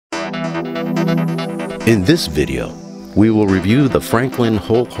In this video, we will review the Franklin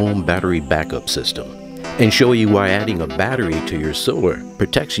Whole Home Battery Backup System and show you why adding a battery to your solar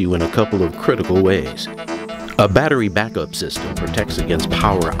protects you in a couple of critical ways. A battery backup system protects against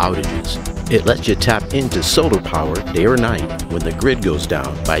power outages. It lets you tap into solar power day or night when the grid goes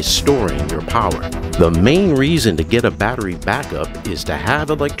down by storing your power. The main reason to get a battery backup is to have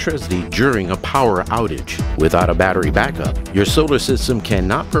electricity during a power outage. Without a battery backup, your solar system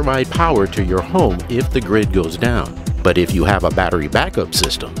cannot provide power to your home if the grid goes down. But if you have a battery backup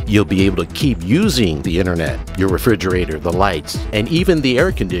system, you'll be able to keep using the internet, your refrigerator, the lights, and even the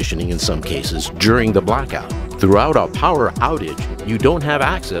air conditioning in some cases during the blackout. Throughout a power outage, you don't have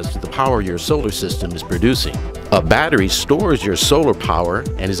access to the power your solar system is producing. A battery stores your solar power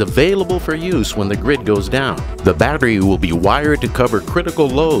and is available for use when the grid goes down. The battery will be wired to cover critical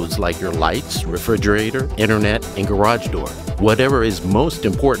loads like your lights, refrigerator, internet, and garage door, whatever is most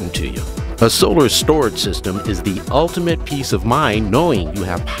important to you. A solar storage system is the ultimate peace of mind knowing you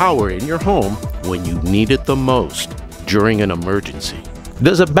have power in your home when you need it the most during an emergency.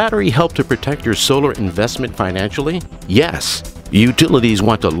 Does a battery help to protect your solar investment financially? Yes. Utilities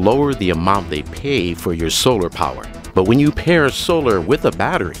want to lower the amount they pay for your solar power. But when you pair solar with a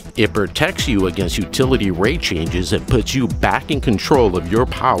battery, it protects you against utility rate changes and puts you back in control of your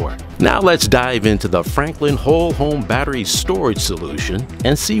power. Now let's dive into the Franklin Whole Home Battery Storage Solution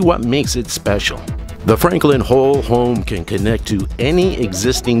and see what makes it special. The Franklin Whole Home can connect to any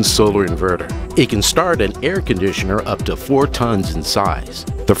existing solar inverter. It can start an air conditioner up to 4 tons in size.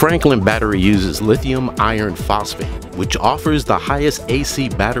 The Franklin battery uses lithium iron phosphate, which offers the highest AC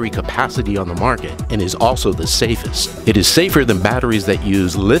battery capacity on the market and is also the safest. It is safer than batteries that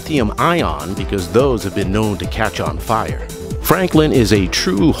use lithium ion because those have been known to catch on fire. Franklin is a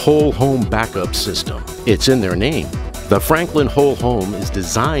true whole home backup system. It's in their name. The Franklin Whole Home is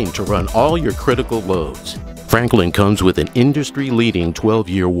designed to run all your critical loads. Franklin comes with an industry-leading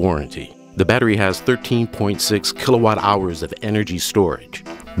 12-year warranty. The battery has 13.6 kilowatt hours of energy storage.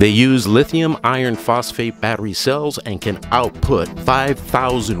 They use lithium iron phosphate battery cells and can output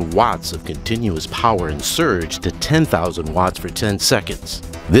 5,000 watts of continuous power and surge to 10,000 watts for 10 seconds.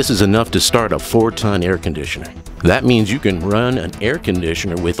 This is enough to start a 4-ton air conditioner. That means you can run an air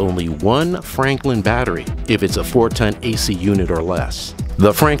conditioner with only one Franklin battery if it's a 4-ton AC unit or less.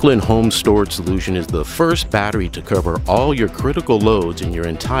 The Franklin Home Storage Solution is the first battery to cover all your critical loads in your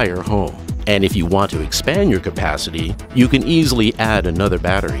entire home. And if you want to expand your capacity, you can easily add another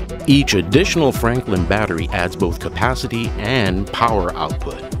battery. Each additional Franklin battery adds both capacity and power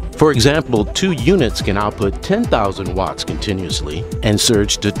output. For example, 2 units can output 10,000 watts continuously and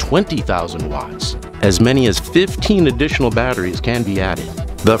surge to 20,000 watts. As many as 15 additional batteries can be added.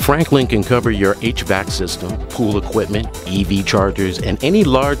 The Franklin can cover your HVAC system, pool equipment, EV chargers, and any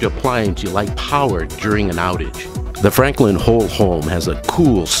large appliance you like powered during an outage. The Franklin Whole Home has a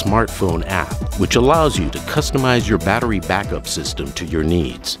cool smartphone app which allows you to customize your battery backup system to your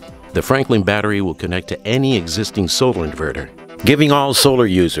needs. The Franklin battery will connect to any existing solar inverter, giving all solar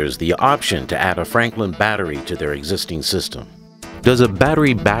users the option to add a Franklin battery to their existing system. Does a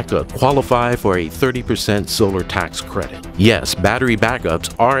battery backup qualify for a 30% solar tax credit? Yes, battery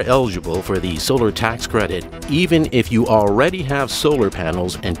backups are eligible for the solar tax credit even if you already have solar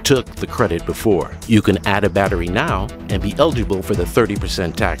panels and took the credit before. You can add a battery now and be eligible for the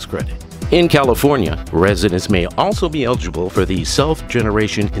 30% tax credit. In California, residents may also be eligible for the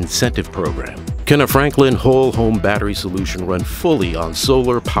Self-Generation Incentive Program. Can a Franklin Whole Home Battery Solution run fully on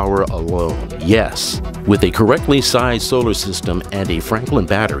solar power alone? Yes. With a correctly sized solar system and a Franklin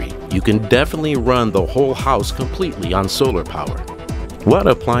battery, you can definitely run the whole house completely on solar power. What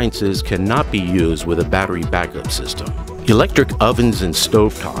appliances cannot be used with a battery backup system? Electric ovens and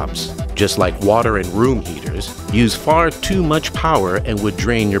stovetops, just like water and room heaters, use far too much power and would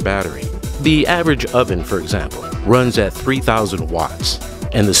drain your battery. The average oven, for example, runs at 3,000 watts,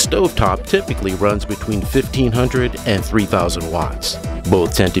 and the stovetop typically runs between 1,500 and 3,000 watts.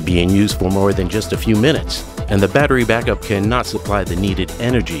 Both tend to be in use for more than just a few minutes, and the battery backup cannot supply the needed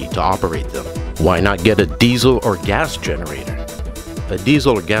energy to operate them. Why not get a diesel or gas generator? A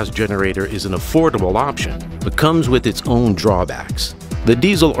diesel or gas generator is an affordable option, but comes with its own drawbacks. The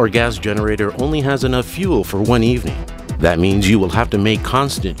diesel or gas generator only has enough fuel for one evening. That means you will have to make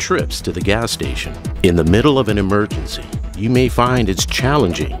constant trips to the gas station. In the middle of an emergency, you may find it's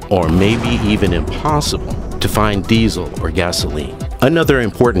challenging or maybe even impossible to find diesel or gasoline. Another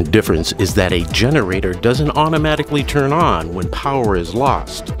important difference is that a generator doesn't automatically turn on when power is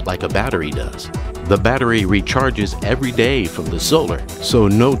lost like a battery does. The battery recharges every day from the solar, so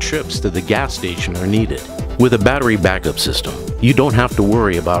no trips to the gas station are needed. With a battery backup system, you don't have to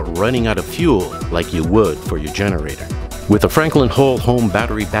worry about running out of fuel like you would for your generator. With the Franklin Whole Home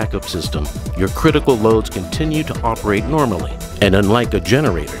Battery Backup System, your critical loads continue to operate normally. And unlike a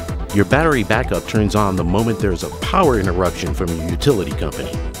generator, your battery backup turns on the moment there's a power interruption from your utility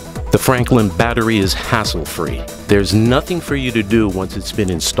company. The Franklin battery is hassle-free. There's nothing for you to do once it's been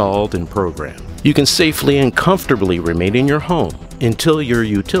installed and programmed. You can safely and comfortably remain in your home until your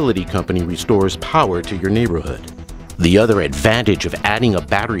utility company restores power to your neighborhood. The other advantage of adding a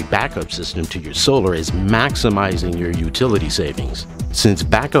battery backup system to your solar is maximizing your utility savings. Since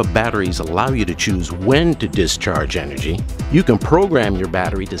backup batteries allow you to choose when to discharge energy, you can program your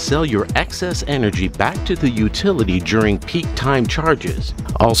battery to sell your excess energy back to the utility during peak time charges,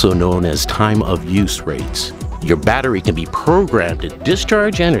 also known as time of use rates. Your battery can be programmed to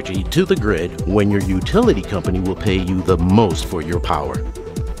discharge energy to the grid when your utility company will pay you the most for your power.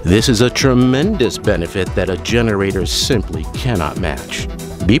 This is a tremendous benefit that a generator simply cannot match.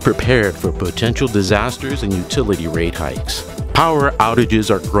 Be prepared for potential disasters and utility rate hikes. Power outages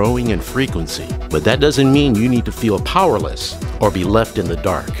are growing in frequency, but that doesn't mean you need to feel powerless or be left in the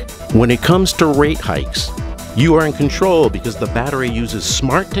dark. When it comes to rate hikes, you are in control because the battery uses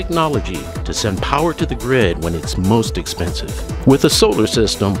smart technology to send power to the grid when it's most expensive. With a solar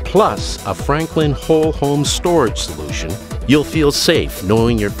system plus a Franklin Whole Home storage solution, you'll feel safe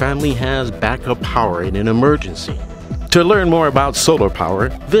knowing your family has backup power in an emergency. To learn more about solar power,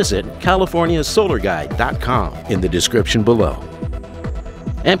 visit CaliforniaSolarGuide.com in the description below.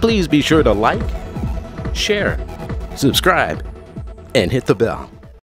 And please be sure to like, share, subscribe, and hit the bell.